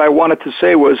what I wanted to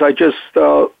say was I just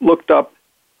looked up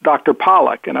Dr.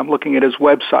 Pollack, and I'm looking at his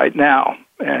website now,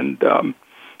 and I'm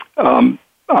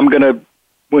going to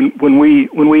when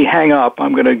we hang up,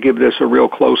 I'm going to give this a real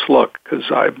close look because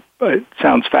it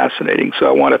sounds fascinating. So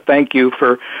I want to thank you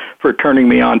for turning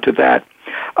me on to that.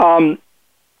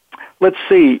 Let's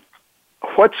see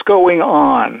what's going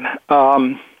on.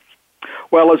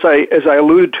 Well, as I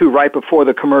alluded to right before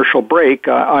the commercial break,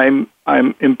 I'm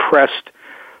impressed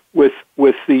with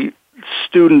the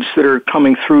students that are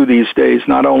coming through these days.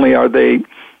 Not only are they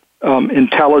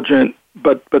intelligent,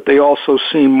 but they also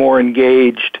seem more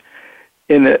engaged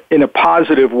in a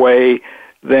positive way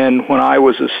than when I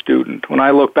was a student. When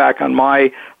I look back on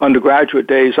my undergraduate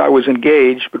days, I was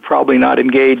engaged, but probably not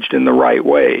engaged in the right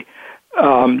way.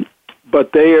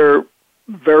 But they are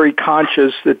very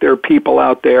conscious that there are people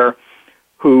out there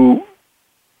who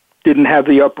didn't have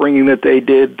the upbringing that they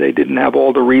did. They didn't have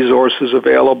all the resources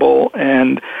available.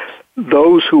 And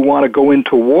those who want to go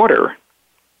into water,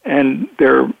 and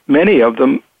there are many of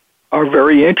them, are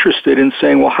very interested in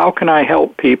saying, well, how can I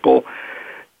help people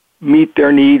meet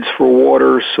their needs for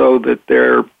water so that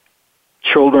their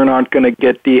children aren't going to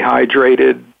get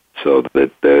dehydrated, so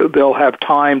that they'll have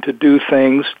time to do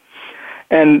things.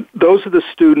 And those are the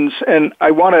students, and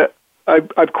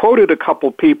I've quoted a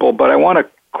couple people, but I want to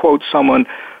quote someone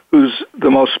who's the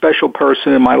most special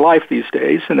person in my life these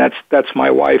days, and that's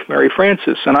my wife, Mary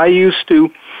Frances. And I used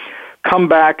to come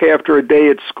back after a day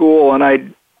at school, and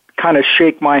I'd kind of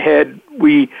shake my head.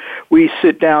 We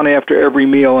sit down after every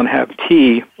meal and have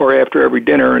tea, or after every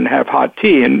dinner and have hot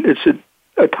tea, and it's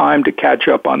a time to catch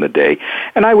up on the day.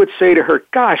 And I would say to her,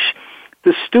 gosh,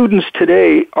 the students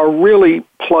today are really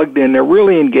plugged in. They're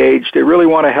really engaged. They really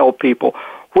want to help people.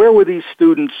 Where were these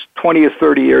students 20 or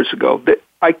 30 years ago?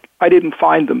 I didn't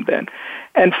find them then.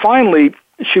 And finally,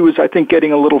 she was, I think,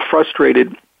 getting a little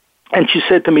frustrated. And she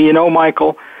said to me,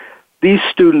 Michael, these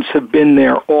students have been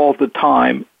there all the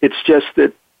time. It's just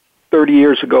that 30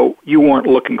 years ago, you weren't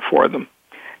looking for them.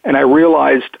 And I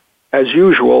realized, as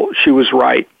usual, she was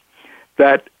right,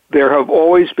 that there have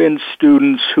always been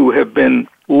students who have been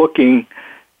looking,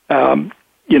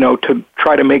 to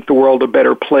try to make the world a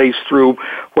better place through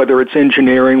whether it's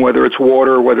engineering, whether it's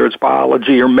water, whether it's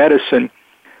biology or medicine.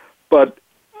 But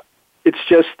it's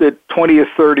just that 20 or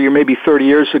 30 or maybe 30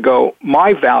 years ago,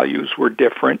 my values were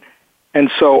different, And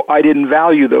so I didn't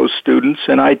value those students,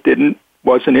 and I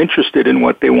wasn't interested in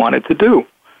what they wanted to do.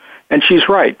 And she's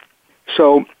right.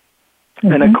 So,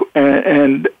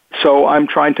 and so I'm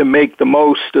trying to make the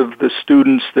most of the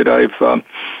students that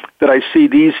I see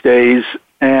these days,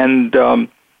 and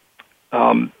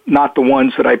not the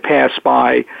ones that I pass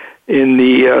by in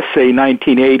the say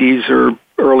 1980s or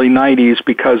early 90s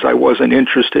because I wasn't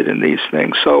interested in these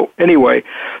things. So anyway,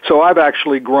 so I've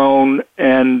actually grown,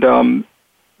 and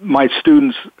my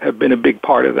students have been a big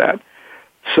part of that.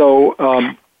 So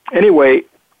anyway,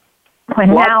 when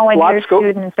your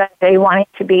students that they want it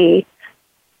to be,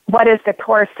 what is the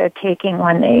course they're taking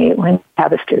when you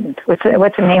have a student? What's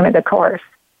the name of the course?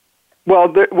 Well,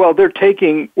 they're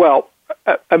taking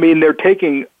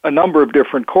a number of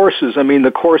different courses. I mean,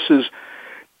 the courses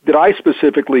that I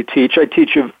specifically teach, I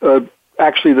teach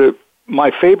actually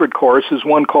my favorite course is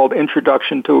one called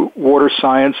Introduction to Water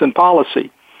Science and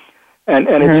Policy. And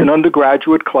it's an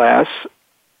undergraduate class.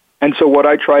 And so what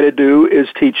I try to do is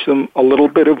teach them a little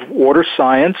bit of water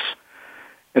science,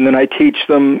 and then I teach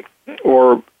them,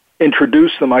 or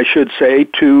introduce them, I should say,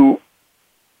 to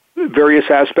various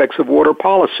aspects of water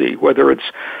policy, whether it's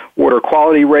water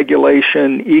quality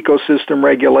regulation, ecosystem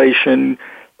regulation,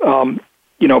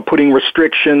 putting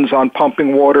restrictions on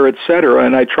pumping water, et cetera.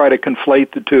 And I try to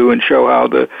conflate the two and show how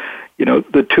the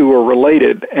two are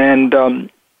related. And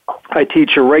I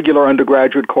teach a regular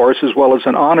undergraduate course as well as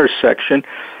an honors section,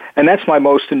 and that's my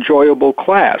most enjoyable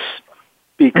class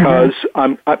because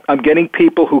I'm getting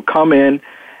people who come in,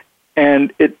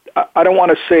 and I don't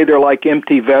want to say they're like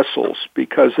empty vessels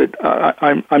because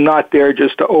I'm not there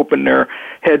just to open their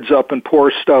heads up and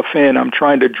pour stuff in. I'm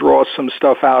trying to draw some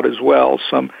stuff out as well,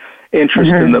 some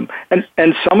interest in them,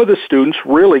 and some of the students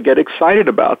really get excited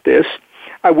about this.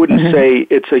 I wouldn't say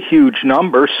it's a huge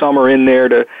number. Some are in there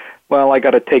to, well, I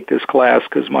got to take this class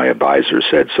because my advisor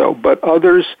said so. But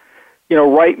others,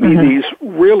 write me these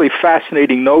really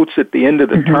fascinating notes at the end of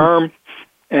the term.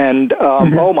 And,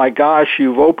 oh my gosh,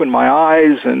 you've opened my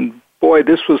eyes. And boy,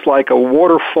 this was like a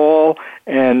waterfall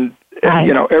and,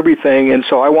 everything. And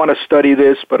so I want to study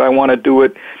this, but I want to do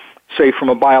it, say, from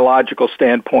a biological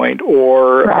standpoint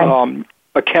or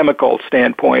a chemical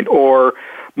standpoint, or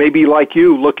maybe like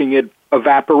you looking at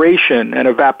evaporation and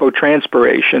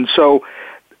evapotranspiration. So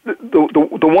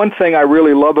the one thing I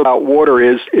really love about water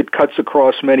is it cuts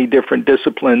across many different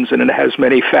disciplines and it has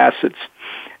many facets.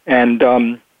 And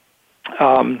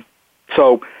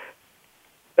so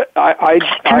I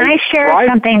can I share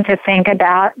something to think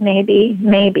about?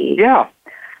 Maybe. Yeah.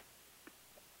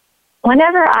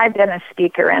 Whenever I've been a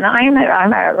speaker, and I'm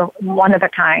a one of a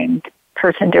kind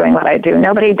person doing what I do.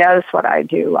 Nobody does what I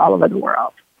do all over the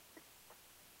world.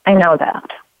 I know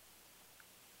that.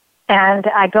 And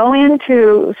I go in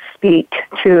to speak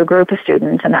to a group of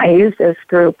students, and I use this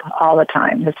group all the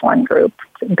time, this one group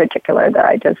in particular that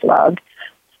I just loved.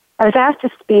 I was asked to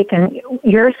speak in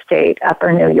your state,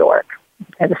 Upper New York,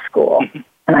 at a school.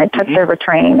 And I took over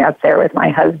training up there with my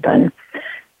husband.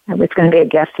 I was going to be a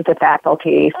guest of the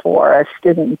faculty for a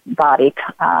student body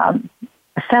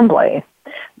assembly.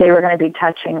 They were going to be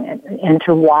touching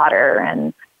into water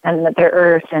and the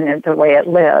earth and the way it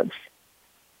lives.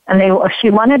 And she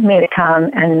wanted me to come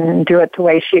and do it the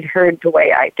way she'd heard the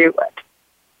way I do it.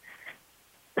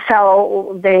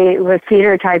 So they was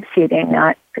theater-type seating,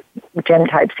 not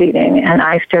gym-type seating, and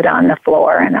I stood on the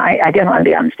floor, and I didn't want to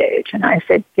be on stage. And I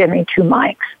said, give me 2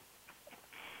 mics.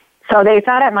 So they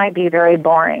thought it might be very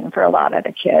boring for a lot of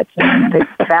the kids, and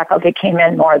the faculty came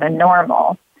in more than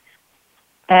normal.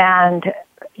 And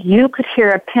you could hear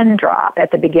a pin drop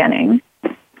at the beginning,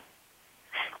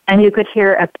 and you could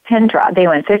hear a pin drop. They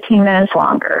went 15 minutes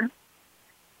longer.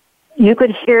 You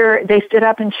could hear, they stood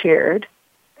up and cheered.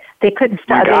 They couldn't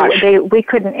stop. We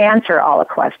couldn't answer all the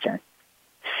questions.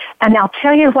 And I'll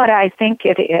tell you what I think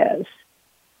it is.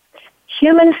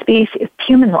 Human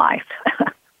life.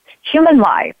 Human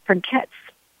life forgets.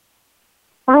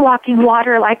 We're walking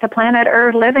water like the planet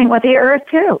Earth, living with the Earth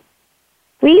too.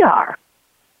 We are.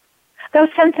 Those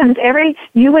symptoms,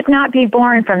 you would not be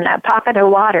born from that pocket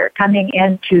of water coming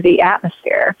into the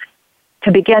atmosphere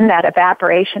to begin that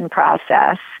evaporation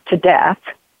process to death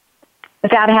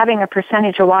without having a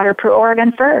percentage of water per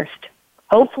organ first.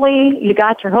 Hopefully you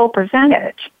got your whole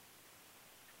percentage,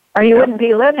 or you wouldn't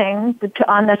be living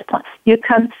on this planet. You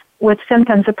come with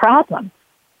symptoms of problems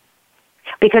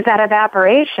because that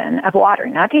evaporation of water,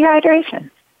 not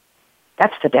dehydration,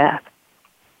 that's the death.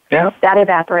 Yeah. That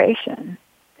evaporation.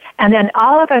 And then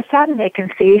all of a sudden they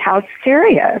can see how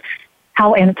serious,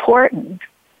 how important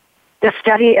the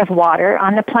study of water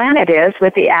on the planet is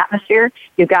with the atmosphere.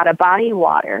 You've got a body of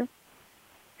water.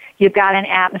 You've got an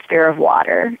atmosphere of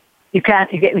water. You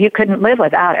couldn't live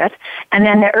without it. And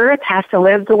then the earth has to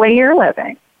live the way you're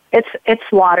living.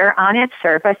 It's water on its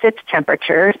surface, its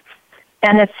temperatures,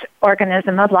 and its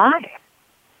organism of life.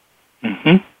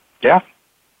 Mm-hmm. Yeah.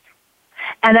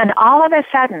 And then all of a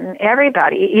sudden,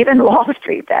 everybody, even Wall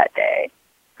Street that day,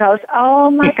 goes, oh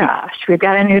my gosh, we've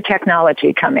got a new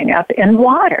technology coming up in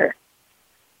water.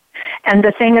 And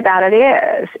the thing about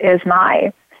it is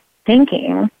my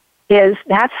thinking is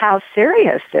that's how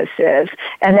serious this is.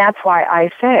 And that's why I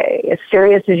say, as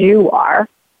serious as you are,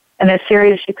 and as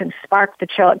serious as you can spark the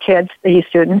kids, the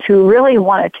students who really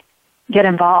want to get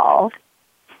involved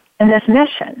in this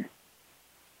mission.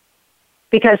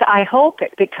 Because I hope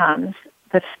it becomes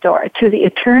the story to the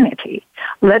eternity,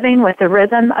 living with the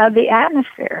rhythm of the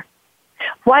atmosphere.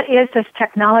 What is this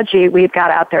technology we've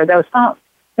got out there, those phones?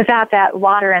 Without that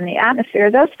water in the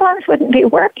atmosphere, those phones wouldn't be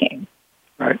working.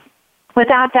 Right.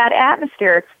 Without that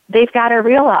atmosphere, they've got to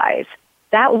realize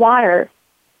that water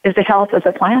is the health of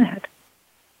the planet.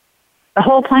 The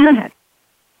whole planet.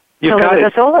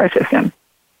 The solar system.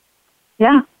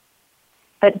 Yeah.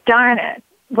 But darn it,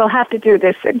 we'll have to do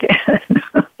this again.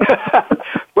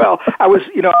 Well, I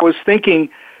was thinking,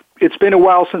 it's been a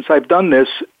while since I've done this,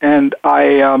 and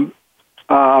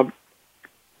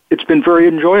it's been very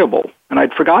enjoyable, and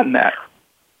I'd forgotten that.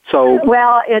 So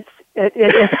well, it's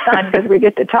fun because we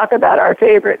get to talk about our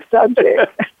favorite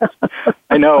subject.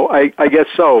 I know, I guess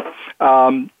so.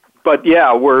 But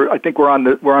yeah, I think we're on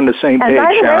the same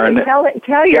page, Sharon.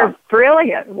 Tell your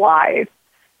brilliant wife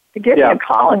to give me a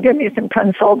call and give me some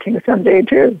consulting someday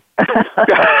too.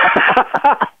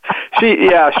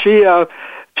 She's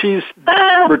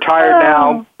retired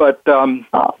now, but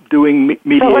doing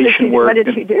mediation work. What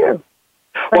did she do?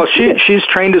 Well, she's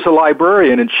trained as a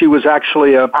librarian, and she was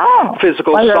actually a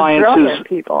physical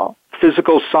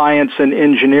science and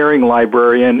engineering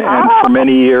librarian, and for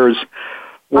many years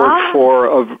worked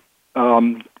for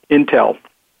Intel.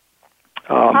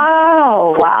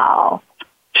 Wow!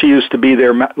 She used to be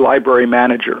their library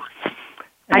manager.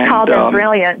 I call them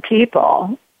brilliant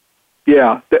people.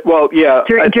 Yeah. Well, yeah.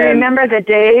 Do you remember the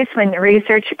days when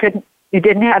research you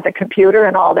didn't have the computer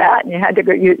and all that, and you had to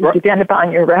go, you depend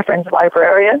upon your reference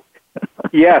librarian?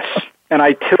 Yes, and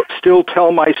I still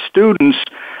tell my students,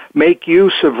 make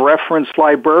use of reference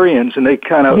librarians, and they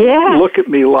kind of look at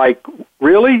me like,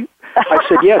 really? I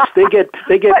said, yes, they get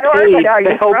paid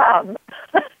to help. From?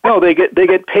 No, they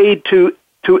get paid to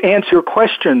answer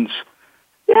questions.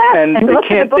 Yeah, and they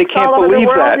can't believe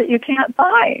that you can't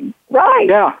find. Right.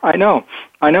 Yeah, I know.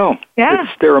 Yeah,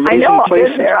 they're amazing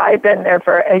places. I've been there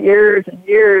for years and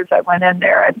years. I went in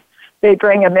there, and they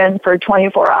bring them in for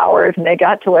 24 hours, and they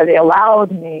got to where they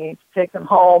allowed me to take them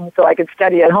home so I could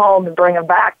study at home and bring them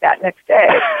back that next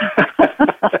day.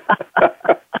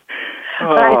 But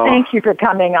I thank you for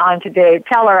coming on today.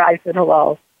 Tell her I said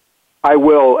hello. I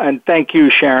will, and thank you,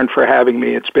 Sharon, for having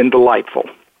me. It's been delightful.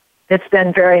 It's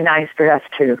been very nice for us,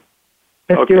 too.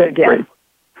 Let's do it again. Great.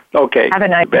 Okay. Have a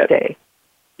nice day.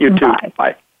 You too.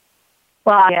 Bye.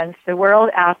 Well, audience, the world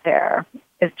out there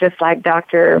is just like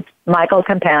Dr. Michael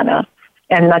Campana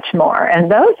and much more. And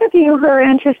those of you who are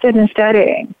interested in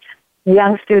studying,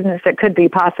 young students that could be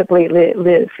possibly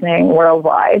listening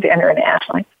worldwide,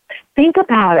 internationally, think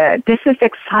about it. This is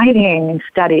exciting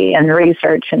study and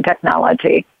research and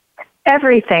technology.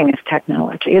 Everything is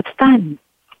technology. It's fun.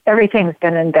 Everything's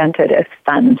been invented as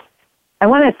fun. I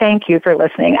want to thank you for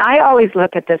listening. I always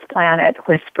look at this planet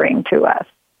whispering to us,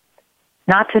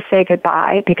 not to say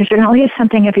goodbye, because you're going to leave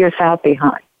something of yourself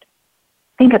behind.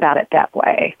 Think about it that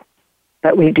way.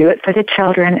 But we do it for the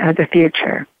children of the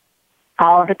future.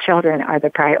 All the children are the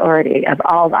priority of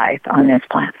all life on this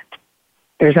planet.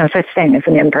 There's no such thing as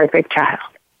an imperfect child.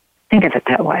 Think of it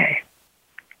that way.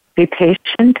 Be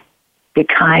patient, be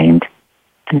kind,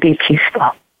 and be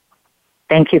peaceful.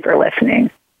 Thank you for listening.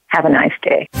 Have a nice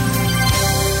day.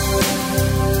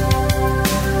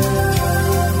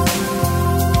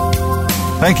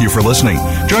 Thank you for listening.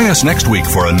 Join us next week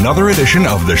for another edition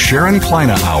of the Sharon Kleyne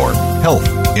Hour, Health,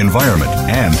 Environment,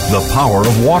 and the Power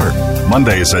of Water.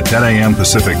 Mondays at 10 a.m.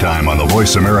 Pacific Time on the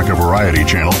Voice America Variety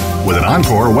Channel, with an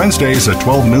encore Wednesdays at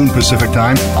 12 noon Pacific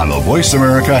Time on the Voice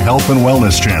America Health and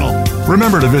Wellness Channel.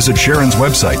 Remember to visit Sharon's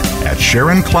website at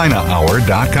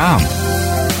SharonKleinehour.com.